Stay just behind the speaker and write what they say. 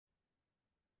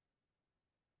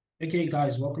Okay,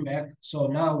 guys, welcome back. So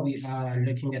now we are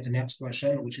looking at the next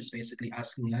question, which is basically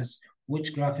asking us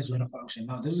which graph is not a function.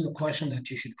 Now, this is a question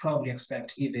that you should probably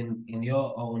expect even in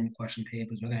your own question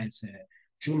papers, whether it's a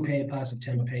June paper,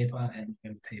 September paper, and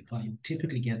November paper. You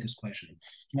typically get this question.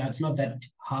 Now, it's not that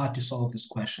hard to solve this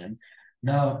question.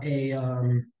 Now,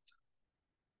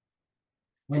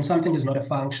 when something is not a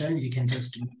function, you can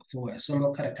just look for a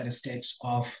simple characteristics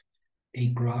of a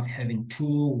graph having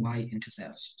two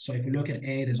y-intercepts. So if you look at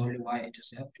A, there's only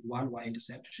y-intercept, one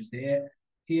y-intercept, which is there.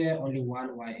 Here, only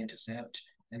one y-intercept.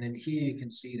 And then here you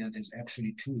can see that there's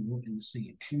actually two in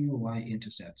C, two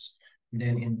y-intercepts.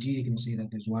 Then in D, you can see that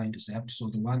there's y-intercept. So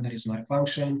the one that is not a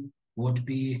function would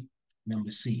be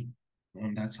number C.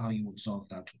 And that's how you would solve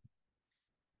that.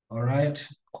 All right,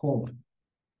 cool.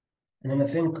 And then I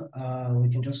think we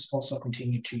can just also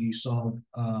continue to solve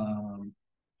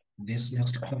this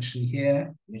next question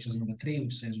here, which is number 3,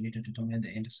 which says we need to determine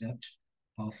the intercept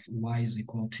of y is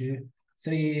equal to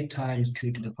 3 times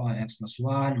 2 to the power x plus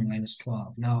 1 minus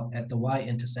 12. Now, at the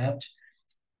y-intercept,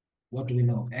 what do we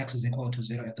know? X is equal to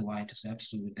 0 at the y-intercept,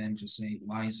 so we then just say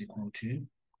y is equal to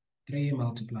 3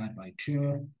 multiplied by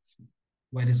 2.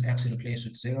 Where does x replace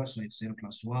with 0? So it's 0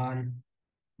 plus 1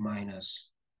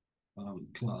 minus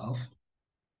 12.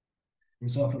 And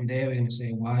so from there, we're going to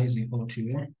say y is equal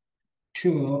to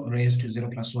 2 raised to 0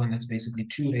 plus 1, that's basically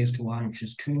 2 raised to 1, which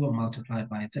is 2 multiplied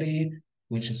by 3,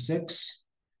 which is 6.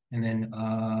 And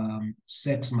then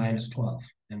 6 minus 12.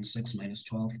 And 6 minus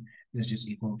 12 is just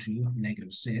equal to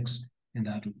negative 6. And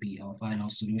that would be our final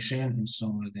solution. And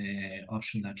so the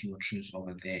option that you would choose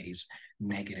over there is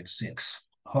negative 6.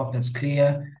 Hope that's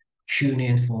clear. Tune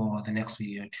in for the next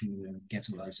video to get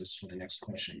some answers for the next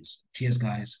questions. Cheers,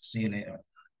 guys. See you later.